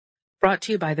Brought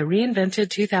to you by the reinvented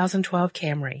 2012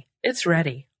 Camry. It's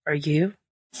ready. Are you?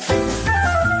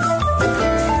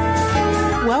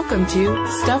 Welcome to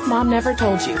Stuff Mom Never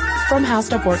Told You from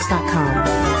HowStuffWorks.com.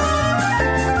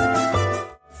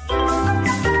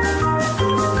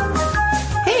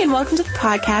 Hey, and welcome to the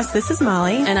podcast. This is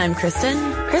Molly. And I'm Kristen.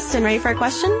 Kristen, ready for a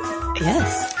question?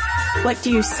 Yes. What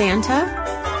do Santa,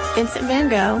 Vincent van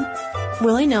Gogh,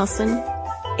 Willie Nelson,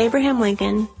 Abraham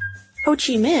Lincoln, Ho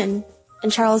Chi Minh,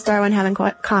 and Charles Darwin have in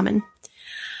common?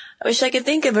 I wish I could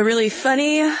think of a really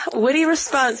funny, witty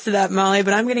response to that, Molly,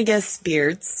 but I'm going to guess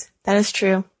beards. That is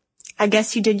true. I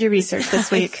guess you did your research this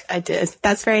week. I did.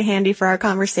 That's very handy for our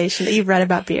conversation that you've read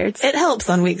about beards. It helps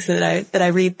on weeks that I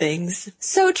read things.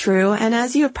 So true. And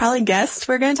as you have probably guessed,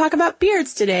 we're going to talk about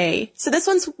beards today. So this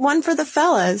one's one for the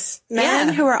fellas. Men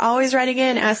who are always writing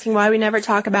in asking why we never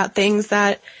talk about things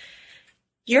that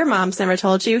your mom's never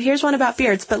told you. Here's one about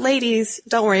beards. But ladies,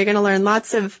 don't worry. You're going to learn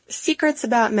lots of secrets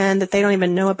about men that they don't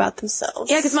even know about themselves.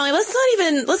 Yeah, because Molly,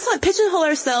 let's not pigeonhole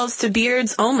ourselves to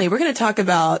beards only. We're going to talk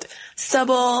about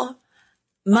stubble,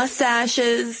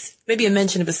 mustaches, maybe a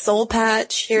mention of a soul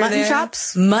patch here or there.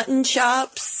 Mutton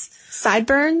chops.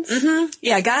 Sideburns. Mm-hmm.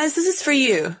 Yeah, guys, this is for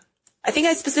you. I think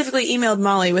I specifically emailed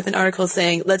Molly with an article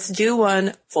saying, let's do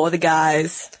one for the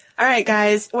guys. All right,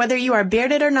 guys, whether you are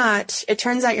bearded or not, it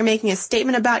turns out you're making a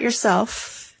statement about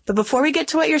yourself. But before we get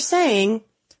to what you're saying,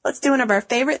 let's do one of our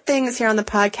favorite things here on the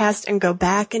podcast and go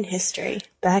back in history.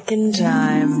 Back in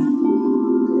time.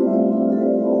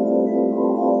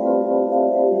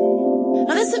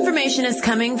 Now, this information is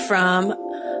coming from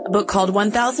a book called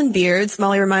 1000 Beards.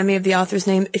 Molly, remind me of the author's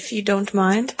name, if you don't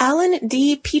mind. Alan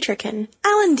D. Peterkin.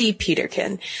 Alan D.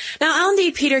 Peterkin. Now, Alan D.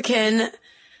 Peterkin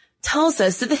tells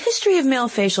us that the history of male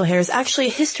facial hair is actually a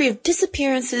history of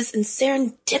disappearances and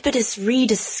serendipitous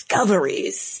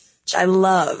rediscoveries, which I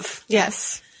love.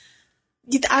 Yes.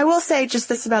 I will say just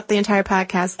this about the entire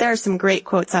podcast. There are some great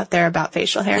quotes out there about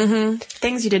facial hair. Mm-hmm.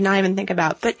 Things you did not even think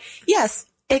about. But yes,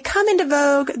 they come into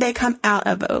vogue, they come out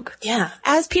of vogue. Yeah.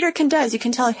 As Peterkin does, you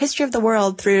can tell a history of the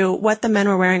world through what the men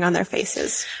were wearing on their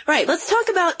faces. Right. Let's talk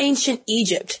about ancient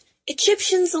Egypt.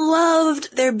 Egyptians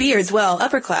loved their beards. Well,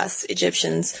 upper class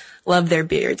Egyptians loved their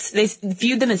beards. They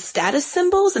viewed them as status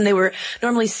symbols, and they were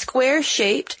normally square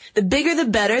shaped. The bigger the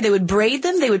better. They would braid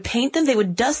them, they would paint them, they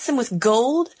would dust them with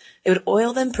gold, they would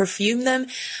oil them, perfume them.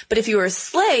 But if you were a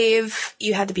slave,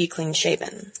 you had to be clean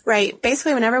shaven. Right.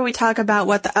 Basically, whenever we talk about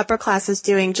what the upper class is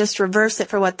doing, just reverse it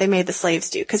for what they made the slaves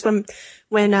do. Because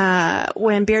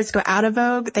when beards go out of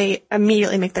vogue, they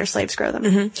immediately make their slaves grow them.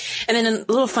 Mm-hmm. And then a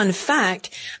little fun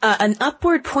fact, an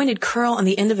upward pointed curl on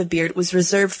the end of a beard was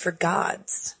reserved for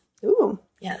gods. Ooh.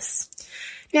 Yes.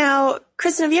 Now,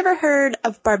 Kristen, have you ever heard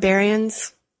of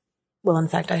barbarians? Well, in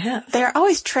fact, I have. They're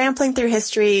always trampling through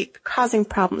history, causing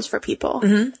problems for people.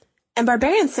 Mm-hmm. And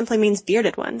barbarians simply means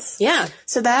bearded ones. Yeah.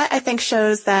 So that, I think,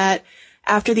 shows that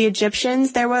after the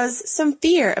Egyptians, there was some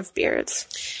fear of beards.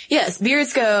 Yes,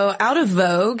 beards go out of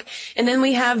vogue, and then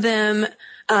we have them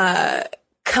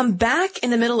come back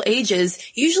in the Middle Ages,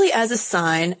 usually as a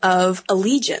sign of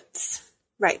allegiance.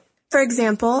 Right. For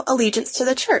example, allegiance to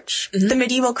the church. Mm-hmm. The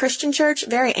medieval Christian church,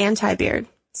 very anti-beard,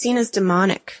 seen as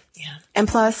demonic. Yeah. And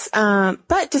plus,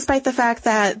 but despite the fact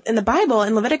that in the Bible,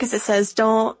 in Leviticus, it says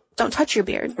don't touch your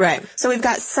beard. Right. So we've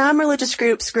got some religious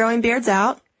groups growing beards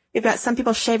out. We've got some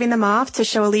people shaving them off to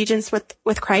show allegiance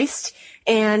with Christ.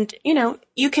 And,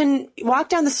 you can walk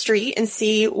down the street and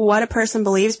see what a person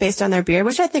believes based on their beard,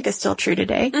 which I think is still true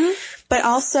today. Mm-hmm. But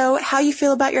also how you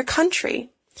feel about your country.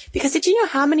 Because did you know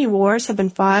how many wars have been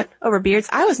fought over beards?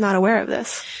 I was not aware of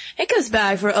this. It goes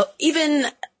back even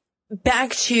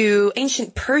back to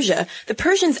ancient Persia. The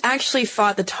Persians actually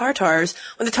fought the Tartars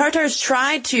when the Tartars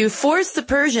tried to force the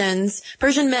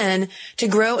Persian men to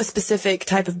grow a specific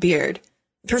type of beard.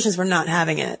 The Persians were not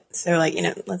having it. So they're like,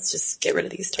 let's just get rid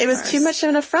of these Tartars. It was too much of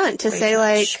an affront to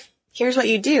say here's what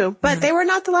you do. But they were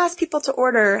not the last people to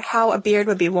order how a beard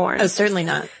would be worn. Oh, certainly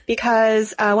not.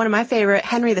 Because one of my favorite,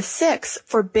 Henry VI,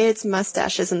 forbids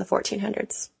mustaches in the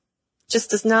 1400s. Just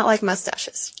does not like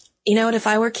mustaches. You know what? If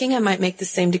I were king, I might make the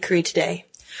same decree today.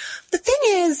 The thing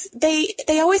is,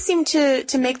 they always seem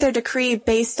to make their decree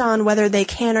based on whether they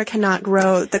can or cannot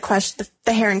grow the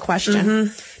hair in question.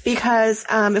 Mm-hmm. Because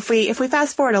if we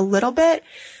fast forward a little bit,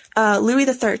 Louis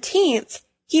XIII,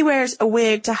 he wears a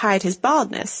wig to hide his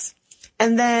baldness.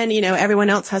 And then,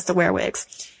 everyone else has to wear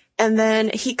wigs. And then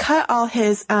he cut all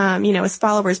his, his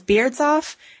followers' beards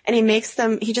off, and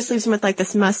he just leaves them with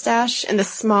this mustache and this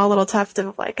small little tuft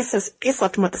of I guess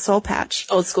left him with the soul patch.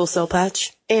 Old school soul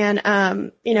patch. And,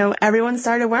 everyone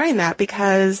started wearing that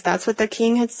because that's what the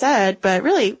king had said, but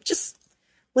really just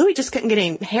Louis just couldn't get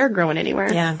any hair growing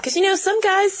anywhere. Yeah. Cause some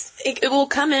guys, it will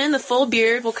come in, the full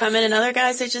beard will come in, and other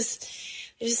guys, they just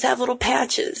have little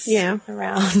patches.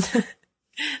 Around.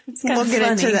 We'll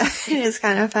get into that. It is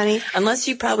kind of funny. Unless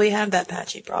you probably have that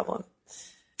patchy problem.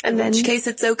 And then, in which case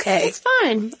it's okay. It's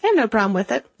fine. I have no problem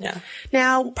with it. Yeah.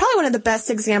 Now, probably one of the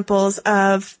best examples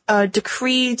of a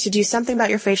decree to do something about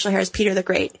your facial hair is Peter the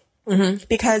Great. Mm-hmm.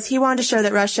 Because he wanted to show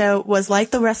that Russia was like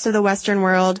the rest of the Western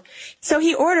world. So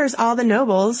he orders all the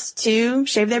nobles to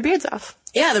shave their beards off.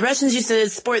 Yeah, the Russians used to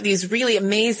sport these really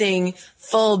amazing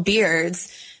full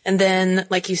beards. And then,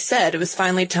 like you said, it was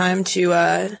finally time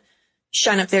to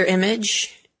shine up their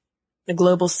image on a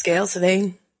global scale. So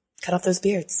they cut off those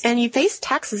beards. And you faced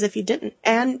taxes if you didn't.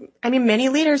 And, many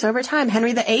leaders over time,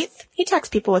 Henry VIII, he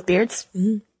taxed people with beards.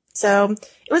 Mm-hmm. So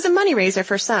it was a money raiser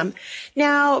for some.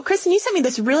 Now, Kristen, you sent me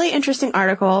this really interesting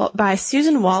article by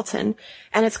Susan Walton,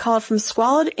 and it's called From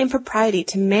Squalid Impropriety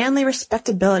to Manly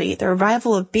Respectability, the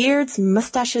Revival of Beards,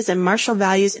 Mustaches, and Martial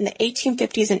Values in the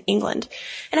 1850s in England.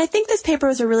 And I think this paper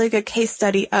was a really good case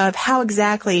study of how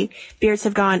exactly beards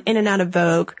have gone in and out of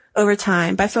vogue over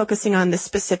time by focusing on this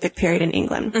specific period in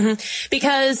England. Mm-hmm.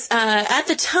 Because at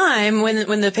the time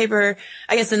when the paper,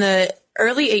 I guess in the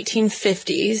early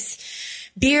 1850s,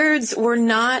 beards were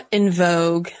not in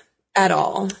vogue at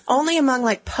all. Only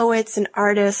among poets and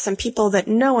artists and people that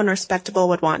no one respectable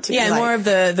would want to be like. Yeah, more of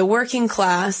the working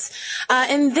class.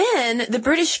 And then the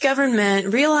British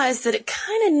government realized that it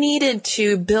kind of needed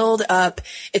to build up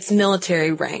its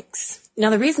military ranks. Now,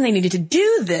 the reason they needed to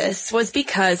do this was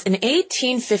because in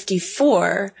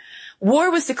 1854,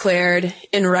 war was declared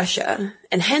in Russia,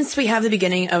 and hence we have the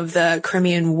beginning of the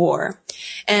Crimean War.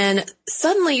 And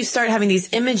suddenly you start having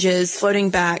these images floating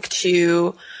back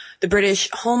to the British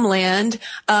homeland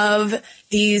of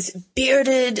these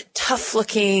bearded,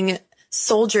 tough-looking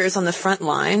soldiers on the front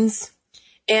lines.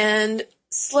 And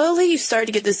slowly you start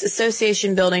to get this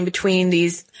association building between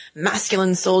these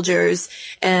masculine soldiers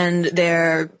and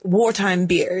their wartime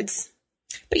beards.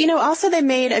 But also they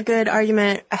made a good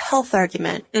argument, a health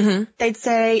argument. Mm-hmm. They'd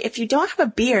say if you don't have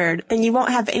a beard, then you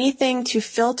won't have anything to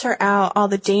filter out all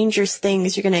the dangerous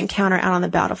things you're going to encounter out on the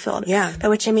battlefield. Yeah. By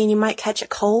which I mean you might catch a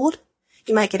cold,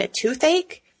 you might get a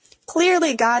toothache.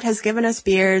 Clearly God has given us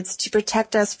beards to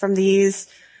protect us from these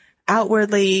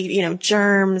outwardly,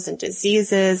 germs and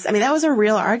diseases. That was a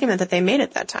real argument that they made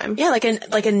at that time. Yeah, like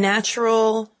a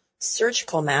natural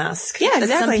surgical mask. Yeah, exactly.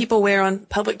 That some people wear on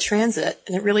public transit,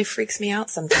 and it really freaks me out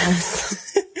sometimes.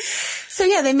 So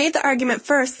yeah, they made the argument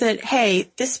first that,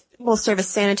 hey, this will serve a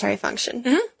sanitary function.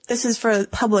 Mm-hmm. This is for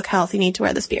public health. You need to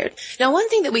wear this beard. Now, one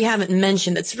thing that we haven't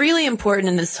mentioned that's really important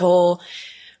in this whole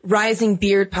rising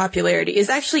beard popularity is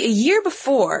actually a year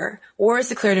before war is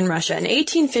declared in Russia, in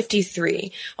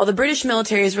 1853, while the British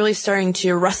military is really starting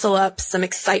to rustle up some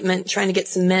excitement, trying to get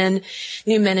some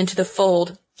new men into the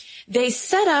fold. They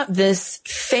set up this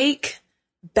fake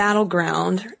battle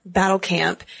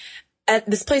camp at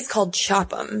this place called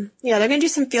Chopham. Yeah, they're going to do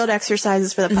some field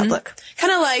exercises for the public.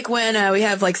 Kind of like when we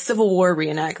have Civil War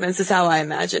reenactments is how I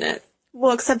imagine it.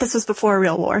 Well, except this was before a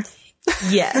real war.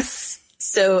 Yes.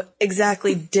 So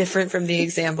exactly different from the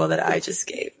example that I just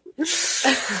gave.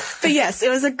 But yes, it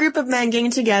was a group of men getting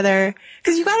together.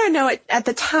 Because you gotta know at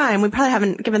the time, we probably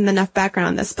haven't given enough background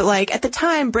on this, but at the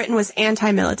time, Britain was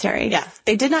anti-military. Yeah.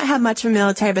 They did not have much of a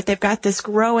military, but they've got this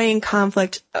growing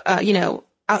conflict,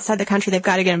 outside the country they've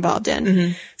got to get involved in.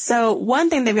 Mm-hmm. So one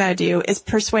thing they've got to do is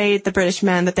persuade the British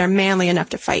men that they're manly enough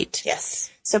to fight. Yes.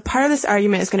 So part of this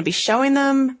argument is going to be showing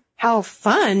them how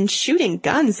fun shooting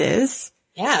guns is.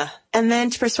 Yeah. And then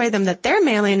to persuade them that they're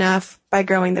manly enough by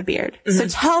growing the beard. Mm-hmm. So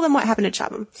tell them what happened at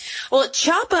Chopham. Well,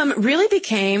 Chopham really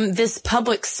became this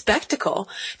public spectacle.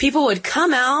 People would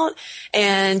come out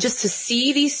and just to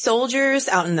see these soldiers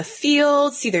out in the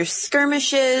field, see their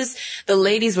skirmishes. The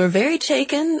ladies were very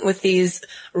taken with these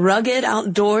rugged,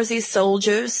 outdoorsy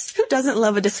soldiers. Who doesn't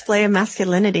love a display of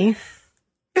masculinity?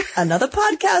 Another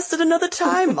podcast at another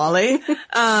time, Molly.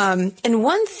 And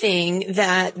one thing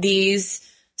that these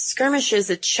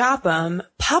skirmishes at Chopham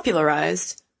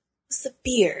popularized was the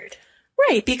beard.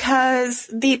 Right, because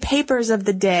the papers of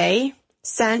the day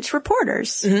sent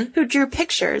reporters who drew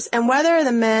pictures. And whether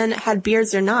the men had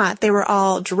beards or not, they were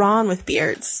all drawn with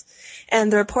beards.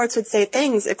 And the reports would say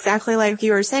things exactly like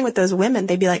you were saying with those women.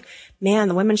 They'd be like, man,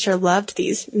 the women sure loved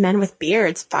these men with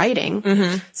beards fighting.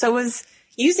 Mm-hmm. So it was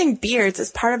using beards as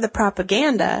part of the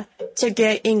propaganda to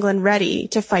get England ready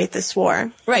to fight this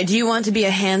war. Right. Do you want to be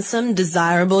a handsome,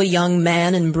 desirable young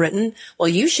man in Britain? Well,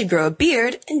 you should grow a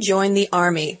beard and join the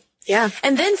army. Yeah.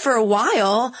 And then for a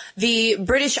while, the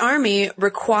British Army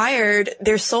required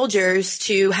their soldiers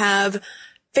to have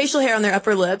facial hair on their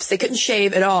upper lips. They couldn't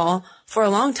shave at all for a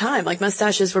long time. Like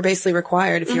mustaches were basically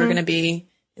required if you were going to be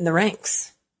in the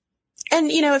ranks. And,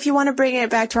 you know, if you want to bring it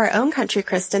back to our own country,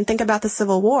 Kristen, think about the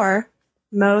Civil War.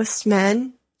 Most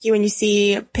men, when you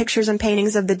see pictures and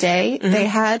paintings of the day, they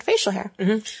had facial hair.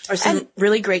 Or some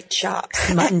really great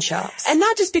chops, mutton chops. And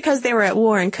not just because they were at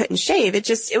war and couldn't shave.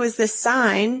 It was this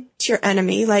sign to your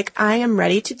enemy, like, I am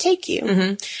ready to take you.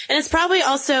 And it's probably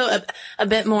also a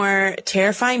bit more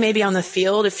terrifying maybe on the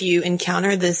field if you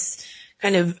encounter this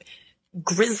kind of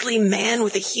grizzly man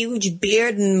with a huge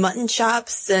beard and mutton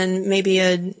chops and maybe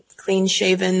a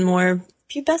clean-shaven, more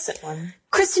pubescent one.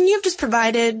 Kristen, you've just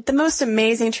provided the most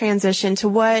amazing transition to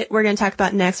what we're going to talk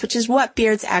about next, which is what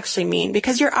beards actually mean.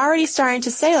 Because you're already starting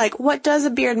to say, like, what does a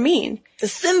beard mean? The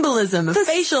symbolism of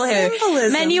facial hair.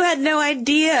 Man, you had no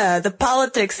idea the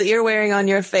politics that you're wearing on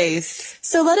your face.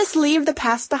 So let us leave the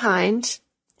past behind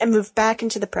and move back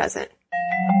into the present.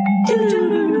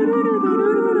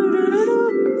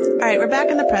 All right, we're back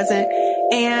in the present.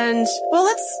 And,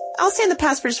 well, I'll stay in the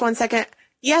past for just 1 second.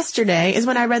 Yesterday is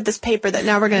when I read this paper that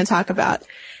now we're going to talk about.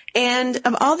 And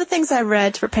of all the things I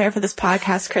read to prepare for this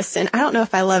podcast, Kristen, I don't know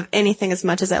if I love anything as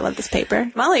much as I love this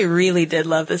paper. Molly really did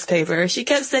love this paper. She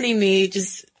kept sending me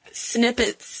just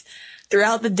snippets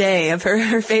throughout the day of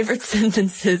her favorite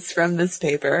sentences from this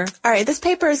paper. All right, this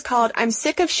paper is called I'm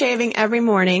Sick of Shaving Every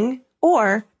Morning,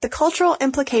 or The Cultural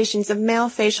Implications of Male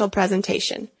Facial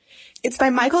Presentation. It's by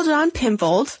Michael John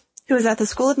Pinfold, who is at the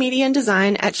School of Media and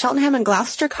Design at Cheltenham and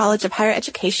Gloucester College of Higher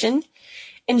Education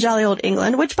in jolly old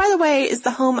England, which, by the way, is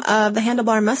the home of the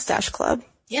Handlebar Mustache Club.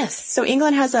 Yes. So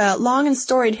England has a long and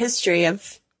storied history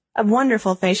of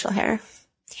wonderful facial hair.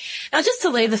 Now, just to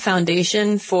lay the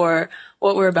foundation for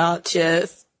what we're about to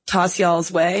toss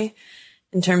y'all's way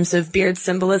in terms of beard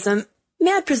symbolism,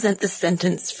 may I present this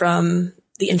sentence from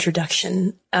the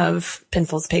introduction of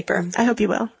Pinfold's paper? I hope you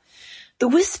will. The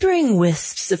whispering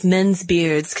wisps of men's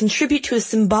beards contribute to a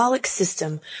symbolic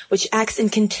system which acts in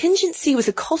contingency with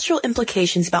the cultural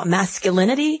implications about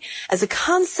masculinity as a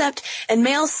concept and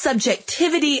male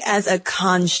subjectivity as a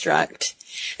construct.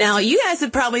 Now, you guys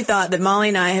have probably thought that Molly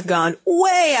and I have gone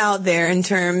way out there in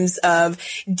terms of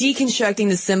deconstructing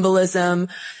the symbolism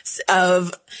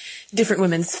of different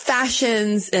women's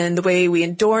fashions and the way we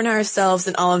adorn ourselves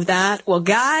and all of that. Well,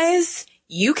 guys,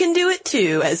 you can do it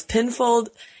too, as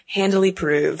Pinfold handily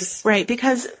proves. Right,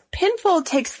 because Pinfold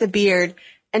takes the beard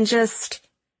and just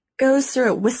goes through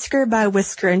it whisker by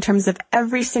whisker in terms of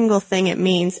every single thing it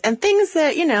means and things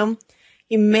that, you know,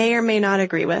 you may or may not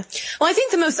agree with. Well, I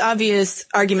think the most obvious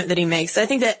argument that he makes, I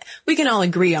think that we can all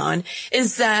agree on,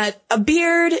 is that a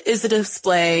beard is a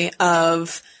display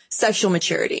of sexual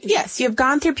maturity. Yes, you've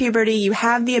gone through puberty, you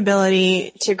have the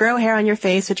ability to grow hair on your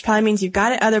face, which probably means you've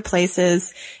got it other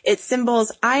places. It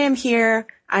symbols, I am here,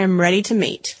 I am ready to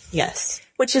mate. Yes.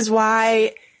 Which is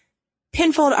why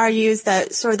Pinfold argues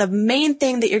that sort of the main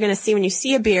thing that you're going to see when you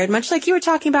see a beard, much like you were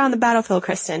talking about on the battlefield,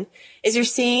 Kristen, is you're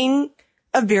seeing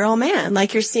a virile man.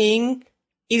 Like you're seeing,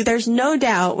 there's no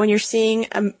doubt when you're seeing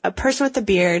a person with a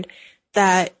beard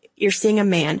that you're seeing a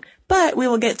man. But we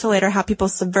will get to later how people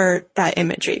subvert that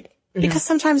imagery. Because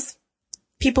sometimes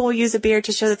people will use a beard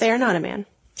to show that they are not a man.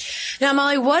 Now,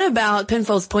 Molly, what about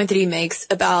Pinfold's point that he makes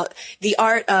about the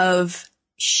art of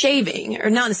shaving, or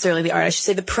not necessarily the art, I should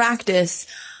say the practice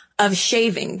of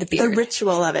shaving the beard? The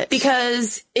ritual of it.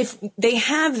 Because if they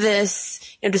have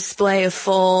this, you know, display of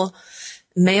full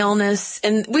maleness,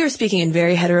 and we are speaking in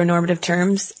very heteronormative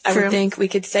terms, I would think we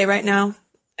could say right now.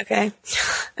 Okay.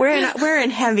 We're in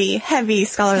heavy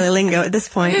scholarly lingo at this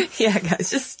point. Yeah,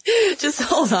 guys, just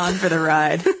hold on for the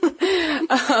ride.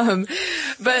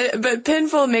 But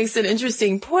Pinfold makes an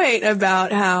interesting point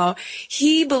about how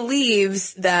he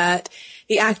believes that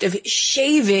the act of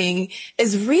shaving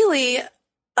is really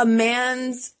a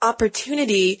man's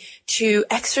opportunity to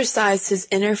exercise his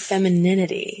inner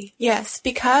femininity. Yes,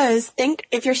 because think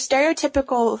if your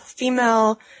stereotypical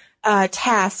female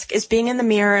task is being in the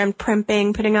mirror and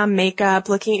primping, putting on makeup,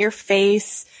 looking at your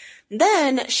face,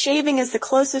 then shaving is the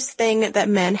closest thing that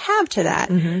men have to that,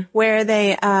 where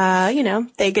they,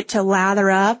 they get to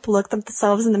lather up, look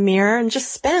themselves in the mirror and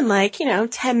just spend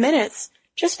 10 minutes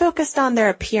just focused on their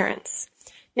appearance.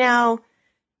 Now,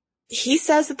 he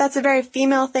says that that's a very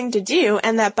female thing to do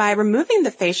and that by removing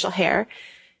the facial hair,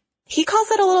 he calls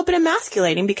it a little bit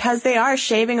emasculating because they are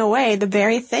shaving away the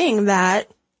very thing that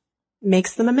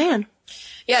makes them a man.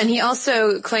 Yeah, and he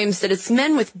also claims that it's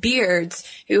men with beards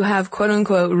who have, quote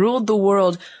unquote, ruled the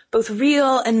world, both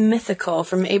real and mythical,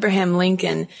 from Abraham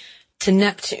Lincoln to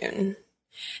Neptune.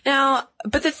 Now,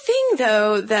 but the thing,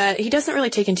 though, that he doesn't really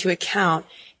take into account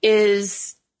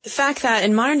is the fact that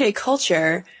in modern day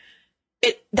culture,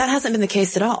 that hasn't been the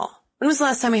case at all. When was the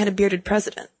last time we had a bearded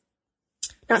president?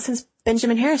 Not since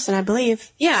Benjamin Harrison, I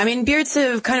believe. Yeah, I mean, beards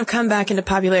have kind of come back into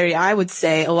popularity, I would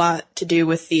say, a lot to do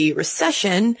with the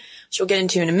recession, which we'll get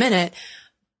into in a minute.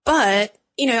 But,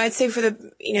 I'd say for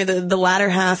the latter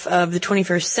half of the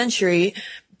 21st century,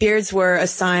 beards were a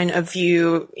sign of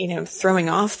you throwing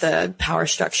off the power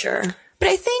structure. But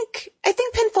I think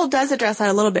Penfold does address that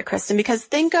a little bit, Kristen, because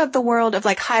think of the world of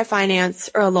like high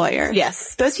finance or a lawyer.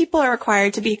 Yes. Those people are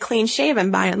required to be clean shaven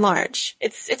by and large.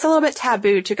 It's a little bit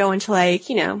taboo to go into like,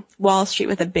 Wall Street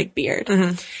with a big beard.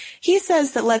 Mm-hmm. He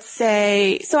says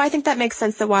that so I think that makes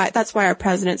sense that's why our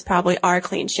presidents probably are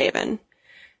clean shaven.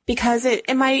 Because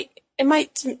it might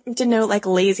denote like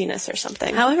laziness or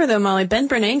something. However, though, Molly, Ben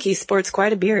Bernanke sports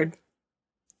quite a beard.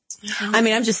 I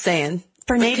mean, I'm just saying.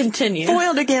 Continue.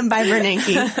 Foiled again by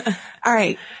Bernanke. All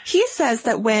right. He says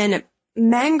that when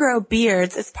men grow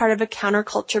beards, it's part of a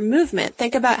counterculture movement.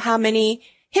 Think about how many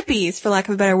hippies, for lack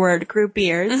of a better word, grew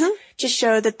beards to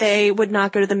show that they would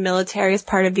not go to the military as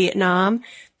part of Vietnam,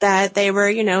 that they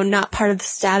were, not part of the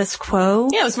status quo.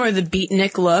 Yeah, it was more of the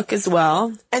beatnik look as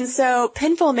well. And so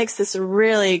Penfold makes this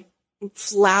really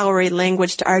flowery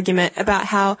language to argument about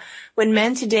how when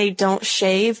men today don't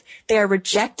shave, they are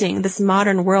rejecting this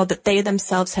modern world that they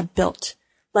themselves have built.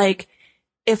 Like,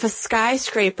 if a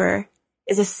skyscraper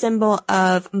is a symbol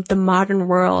of the modern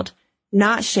world,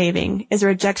 not shaving is a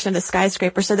rejection of the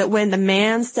skyscraper, so that when the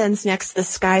man stands next to the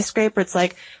skyscraper, it's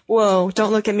like, whoa,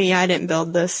 don't look at me, I didn't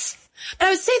build this. But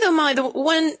I would say, though, Molly, the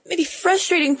one maybe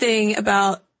frustrating thing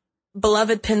about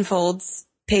beloved Penfold's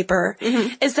paper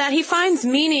is that he finds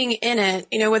meaning in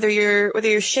it, whether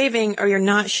you're shaving or you're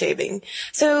not shaving.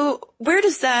 So where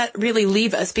does that really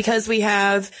leave us? Because we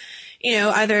have,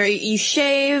 either you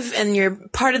shave and you're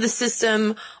part of the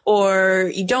system, or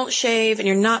you don't shave and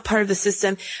you're not part of the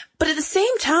system. But at the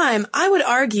same time, I would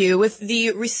argue with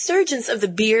the resurgence of the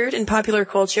beard in popular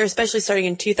culture, especially starting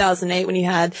in 2008 when you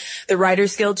had the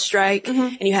Writers Guild strike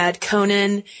and you had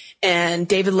Conan and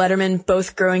David Letterman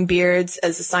both growing beards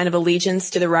as a sign of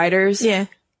allegiance to the writers. Yeah.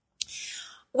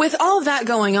 With all of that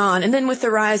going on, and then with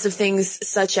the rise of things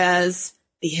such as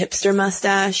the hipster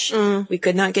mustache, we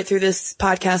could not get through this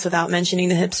podcast without mentioning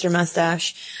the hipster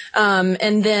mustache.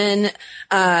 And then,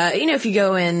 if you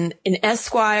go in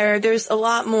Esquire, there's a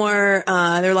lot more,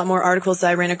 there are a lot more articles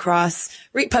that I ran across,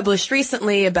 published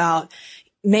recently about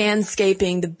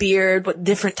manscaping, the beard, what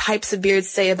different types of beards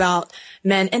say about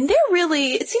men. And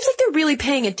it seems like they're really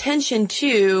paying attention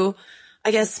to, I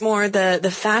guess, more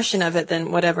the fashion of it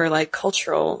than whatever, like,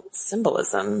 cultural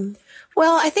symbolism.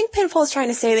 Well, I think Penfold's trying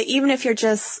to say that even if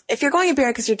you're going a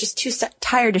beard because you're just too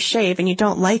tired to shave and you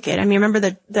don't like it. I mean, remember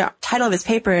the title of his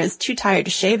paper is Too Tired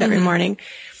to Shave Every Morning.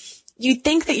 You'd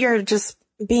think that you're just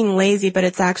being lazy, but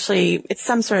it's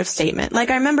some sort of statement. Like,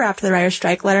 I remember after the writer's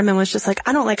strike, Letterman was just like,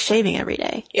 I don't like shaving every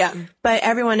day. Yeah. But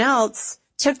everyone else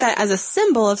took that as a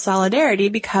symbol of solidarity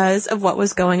because of what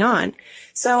was going on.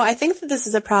 So I think that this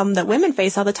is a problem that women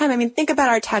face all the time. I mean, think about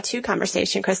our tattoo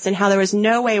conversation, Kristen, how there was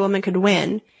no way a woman could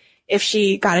win if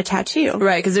she got a tattoo.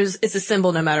 Right, because it's a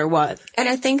symbol no matter what. And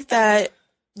I think that,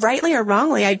 rightly or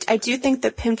wrongly, I do think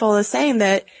that Penfold is saying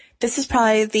that this is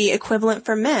probably the equivalent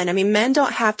for men. I mean, men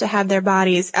don't have to have their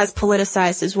bodies as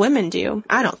politicized as women do,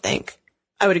 I don't think.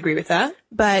 I would agree with that.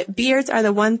 But beards are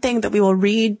the one thing that we will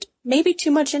read maybe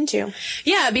too much into.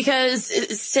 Yeah, because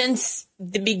since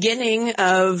the beginning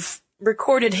of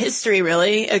recorded history,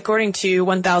 really, according to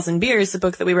 1000 Beers, the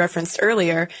book that we referenced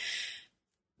earlier,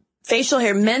 facial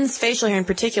hair, men's facial hair in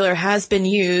particular, has been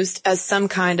used as some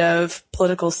kind of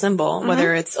political symbol,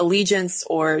 whether it's allegiance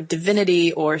or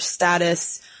divinity or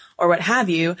status or what have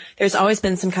you. There's always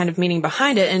been some kind of meaning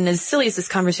behind it. And as silly as this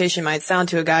conversation might sound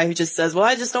to a guy who just says, well,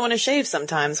 I just don't want to shave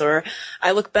sometimes, or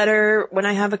I look better when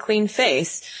I have a clean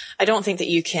face, I don't think that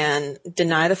you can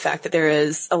deny the fact that there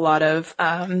is a lot of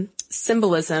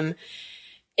symbolism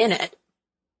in it.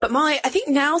 But Molly, I think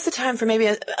now's the time for maybe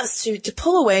us to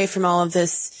pull away from all of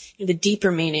this, the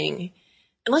deeper meaning,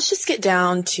 and let's just get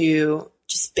down to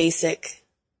just basic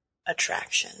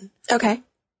attraction. Okay.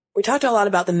 We talked a lot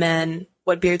about the men,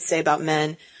 what beards say about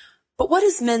men, but what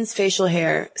does men's facial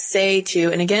hair say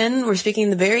to, and again, we're speaking in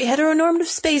the very heteronormative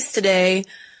space today,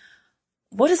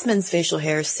 what does men's facial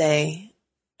hair say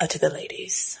to the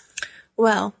ladies?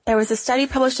 Well, there was a study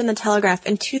published in the Telegraph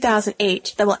in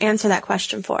 2008 that will answer that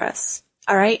question for us.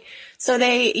 All right. So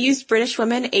they used British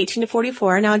women 18 to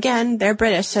 44. Now, again, they're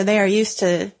British, so they are used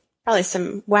to probably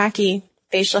some wacky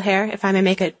facial hair, if I may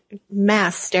make a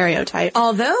mass stereotype.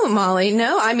 Although, Molly,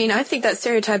 no, I mean, I think that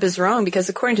stereotype is wrong because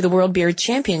according to the World Beard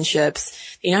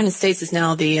Championships, the United States is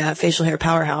now the facial hair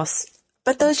powerhouse.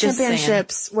 But those Just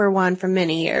championships were won for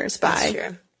many years That's by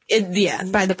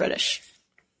true. by the British.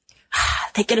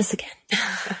 They get us again.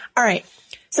 All right.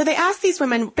 So they asked these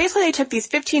women, basically they took these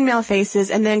 15 male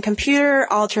faces and then computer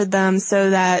altered them so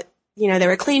that, you know, they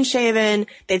were clean shaven,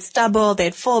 they'd stubble, they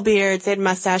had full beards, they had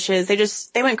mustaches.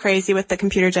 They went crazy with the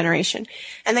computer generation.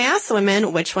 And they asked the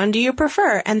women, which one do you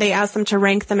prefer? And they asked them to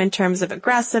rank them in terms of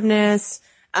aggressiveness,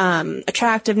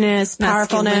 attractiveness,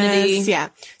 powerfulness. Masculinity. Yeah.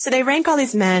 So they rank all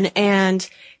these men and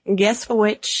guess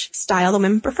which style the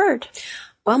women preferred?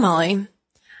 Well, Molly,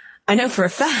 I know for a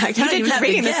fact. I don't did even have to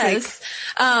reading this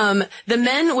guess. The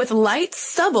men with light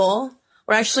stubble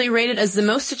were actually rated as the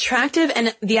most attractive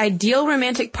and the ideal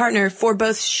romantic partner for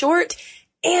both short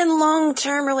and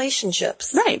long-term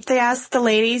relationships. Right. They asked the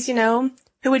ladies, you know,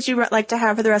 who would you like to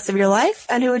have for the rest of your life?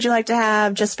 And who would you like to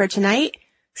have just for tonight?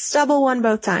 Stubble won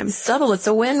both times. Stubble, it's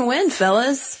a win-win,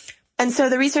 fellas. And so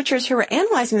the researchers who were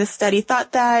analyzing this study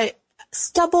thought that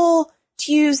stubble,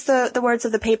 to use the words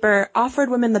of the paper, offered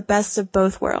women the best of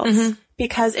both worlds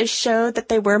because it showed that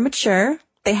they were mature.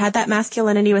 They had that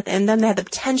masculinity within them. They had the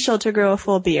potential to grow a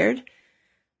full beard,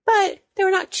 but they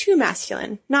were not too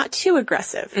masculine, not too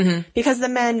aggressive because the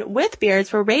men with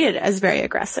beards were rated as very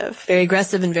aggressive. Very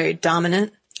aggressive and very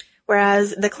dominant.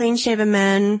 Whereas the clean-shaven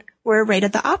men were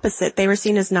rated the opposite. They were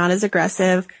seen as not as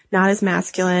aggressive, not as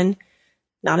masculine,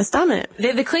 not as dominant.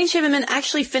 The clean-shaven men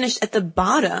actually finished at the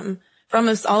bottom for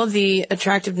almost all of the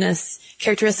attractiveness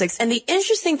characteristics. And the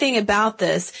interesting thing about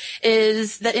this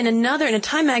is that in a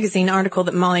Time magazine article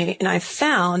that Molly and I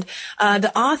found,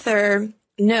 the author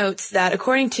notes that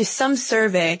according to some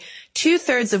survey,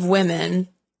 2/3 of women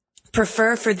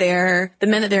prefer for the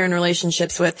men that they're in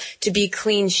relationships with to be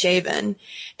clean shaven.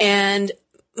 And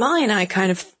Molly and I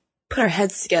kind of put our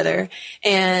heads together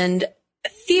and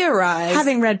theorized.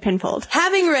 Having read Penfold,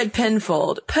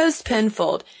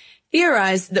 post-Penfold,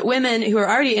 theorized that women who are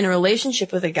already in a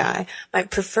relationship with a guy might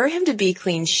prefer him to be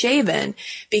clean shaven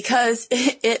because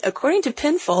it according to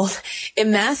Penfold,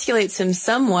 emasculates him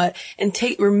somewhat and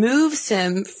removes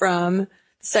him from the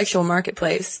sexual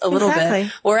marketplace a little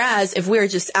bit. Whereas if we're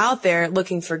just out there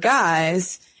looking for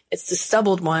guys, it's the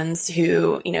stubbled ones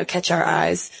who, you know, catch our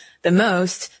eyes the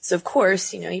most. So of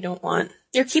course, you know,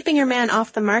 you're keeping your man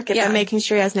off the market by making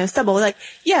sure he has no stubble. Like,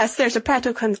 yes, there's a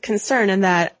practical concern in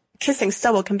that kissing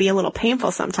stubble can be a little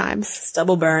painful sometimes.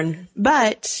 Stubble burn.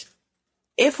 But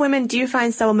if women do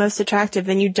find stubble most attractive,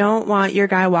 then you don't want your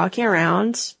guy walking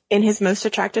around in his most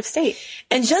attractive state.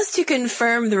 And just to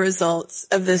confirm the results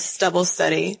of this stubble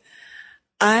study,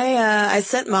 I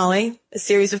sent Molly a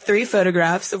series of 3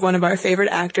 photographs of one of our favorite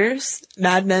actors,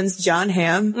 Mad Men's John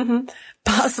Hamm,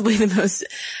 possibly the most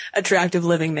attractive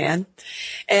living man.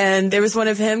 And there was one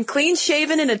of him clean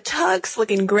shaven in a tux,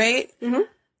 looking great,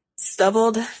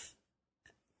 stubbled.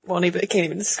 Can't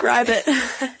even describe it.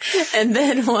 And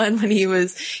then one when he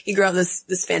grew out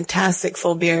this fantastic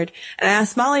full beard. And I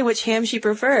asked Molly which Ham she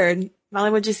preferred.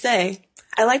 Molly, what'd you say?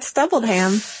 I liked stubbled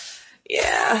Ham.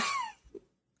 Yeah.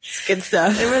 It's good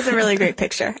stuff. It was a really great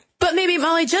picture. But maybe,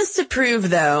 Molly, just to prove,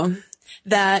 though,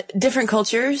 that different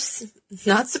cultures,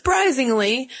 not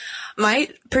surprisingly,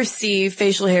 might perceive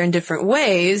facial hair in different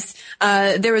ways.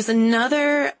 There was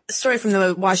another story from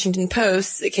the Washington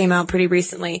Post that came out pretty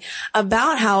recently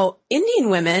about how Indian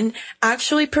women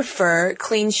actually prefer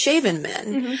clean-shaven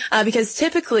men. Because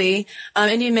typically,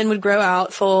 Indian men would grow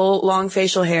out full, long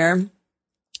facial hair.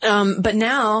 But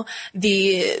now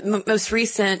the most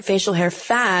recent facial hair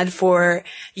fad for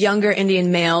younger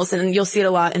Indian males, and you'll see it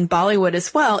a lot in Bollywood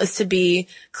as well, is to be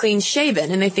clean shaven.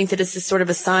 And they think that it's just sort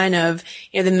of a sign of,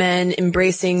 you know, the men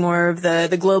embracing more of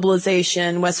the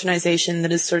globalization, westernization that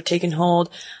has sort of taken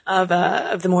hold of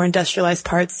the more industrialized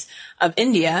parts of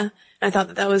India. And I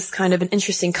thought that was kind of an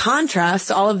interesting contrast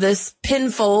to all of this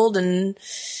Penfold and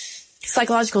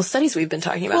psychological studies we've been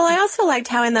talking about. Well, I also liked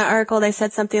how in that article they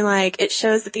said something like it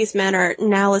shows that these men are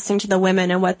now listening to the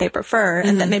women and what they prefer,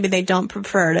 and that maybe they don't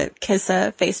prefer to kiss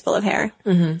a face full of hair.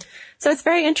 So it's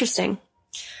very interesting.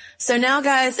 So now,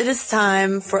 guys, it is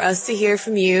time for us to hear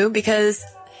from you because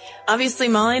obviously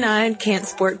Molly and I can't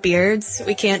sport beards.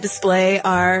 We can't display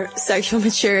our sexual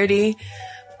maturity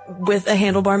with a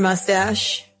handlebar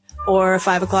mustache or a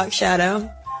 5 o'clock shadow.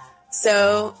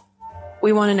 So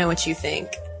we want to know what you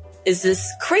think. Is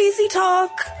this crazy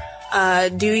talk?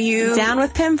 Do you down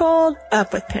with Penfold,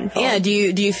 up with Penfold? Yeah. Do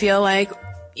you feel like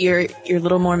you're a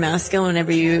little more masculine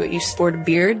whenever you sport a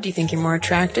beard? Do you think you're more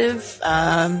attractive?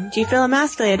 Do you feel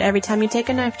emasculated every time you take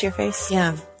a knife to your face?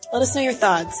 Yeah. Let us know your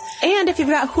thoughts. And if you've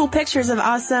got cool pictures of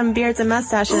awesome beards and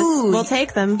mustaches, we'll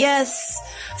take them. Yes.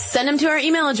 Send them to our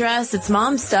email address. It's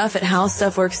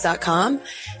momstuff@howstuffworks.com.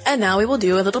 And now we will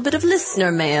do a little bit of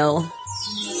listener mail.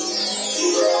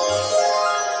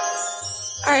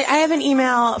 All right, I have an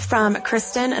email from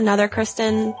Kristen, another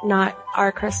Kristen, not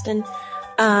our Kristen.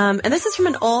 And this is from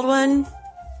an old one,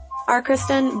 our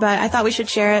Kristen, but I thought we should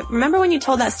share it. Remember when you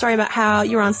told that story about how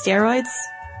you were on steroids?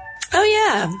 Oh,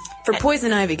 yeah. For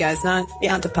poison ivy, guys, not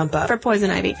to pump up. For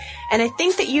poison ivy. And I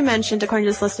think that you mentioned, according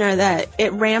to this listener, that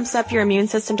it ramps up your immune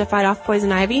system to fight off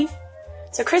poison ivy.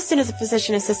 So Kristen is a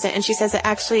physician assistant, and she says it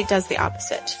actually does the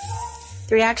opposite.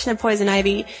 The reaction to poison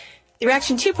ivy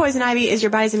is your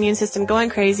body's immune system going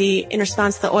crazy in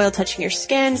response to the oil touching your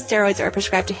skin. Steroids are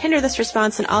prescribed to hinder this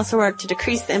response and also work to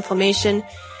decrease the inflammation.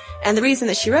 And the reason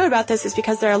that she wrote about this is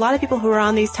because there are a lot of people who are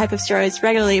on these type of steroids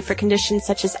regularly for conditions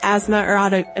such as asthma or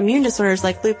autoimmune disorders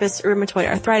like lupus, rheumatoid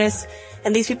arthritis.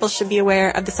 And these people should be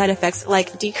aware of the side effects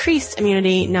like decreased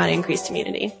immunity, not increased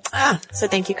immunity. So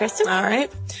thank you, Kristen. All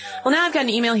right. Well, now I've got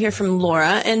an email here from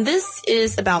Laura, and this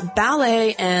is about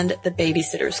ballet and the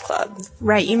Babysitters Club.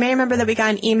 Right. You may remember that we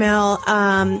got an email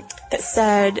that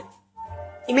said,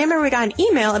 you may remember we got an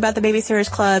email about the Babysitters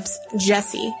Club's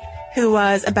Jessie, who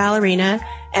was a ballerina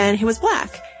and who was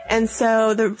black. And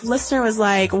so the listener was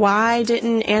like, why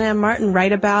didn't Anna M. Martin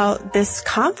write about this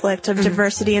conflict of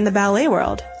diversity in the ballet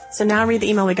world? So now read the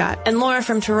email we got. And Laura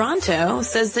from Toronto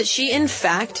says that she, in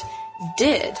fact,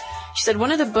 did. She said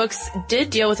one of the books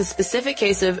did deal with a specific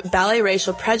case of ballet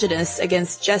racial prejudice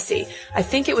against Jessie. I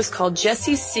think it was called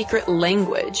Jessie's Secret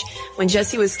Language, when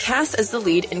Jessie was cast as the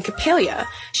lead in Coppelia.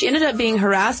 She ended up being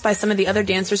harassed by some of the other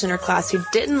dancers in her class who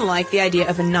didn't like the idea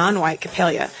of a non-white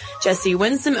Coppelia. Jessie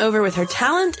wins them over with her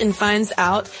talent and finds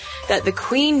out that the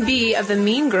queen bee of the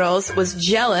Mean Girls was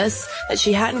jealous that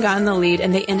she hadn't gotten the lead,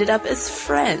 and they ended up as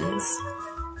friends.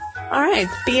 All right.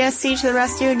 BSC to the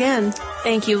rescue again.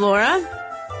 Thank you, Laura.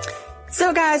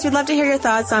 So guys, we'd love to hear your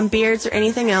thoughts on beards or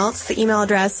anything else. The email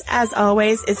address, as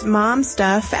always, is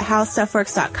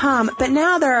momstuff@howstuffworks.com. But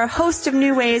now there are a host of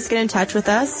new ways to get in touch with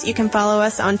us. You can follow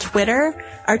us on Twitter.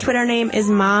 Our Twitter name is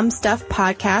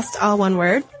momstuffpodcast, all one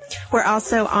word. We're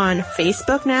also on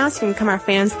Facebook now, so you can become our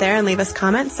fans there and leave us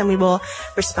comments, and we will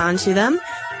respond to them.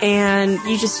 And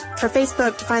you just, for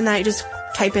Facebook, to find that, you just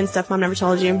type in Stuff Mom Never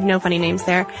Told You. No funny names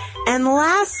there. And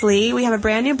lastly, we have a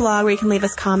brand new blog where you can leave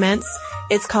us comments.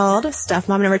 It's called Stuff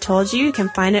Mom Never Told You. You can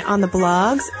find it on the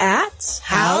blogs at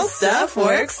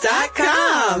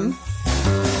howstuffworks.com.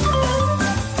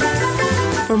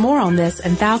 For more on this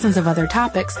and thousands of other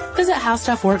topics, visit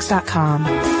howstuffworks.com.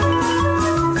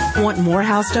 Want more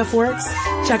How Stuff Works?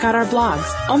 Check out our blogs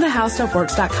on the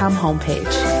howstuffworks.com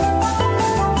homepage.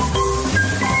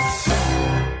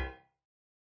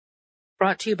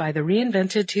 Brought to you by the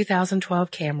reinvented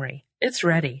 2012 Camry. It's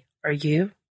ready. Are you?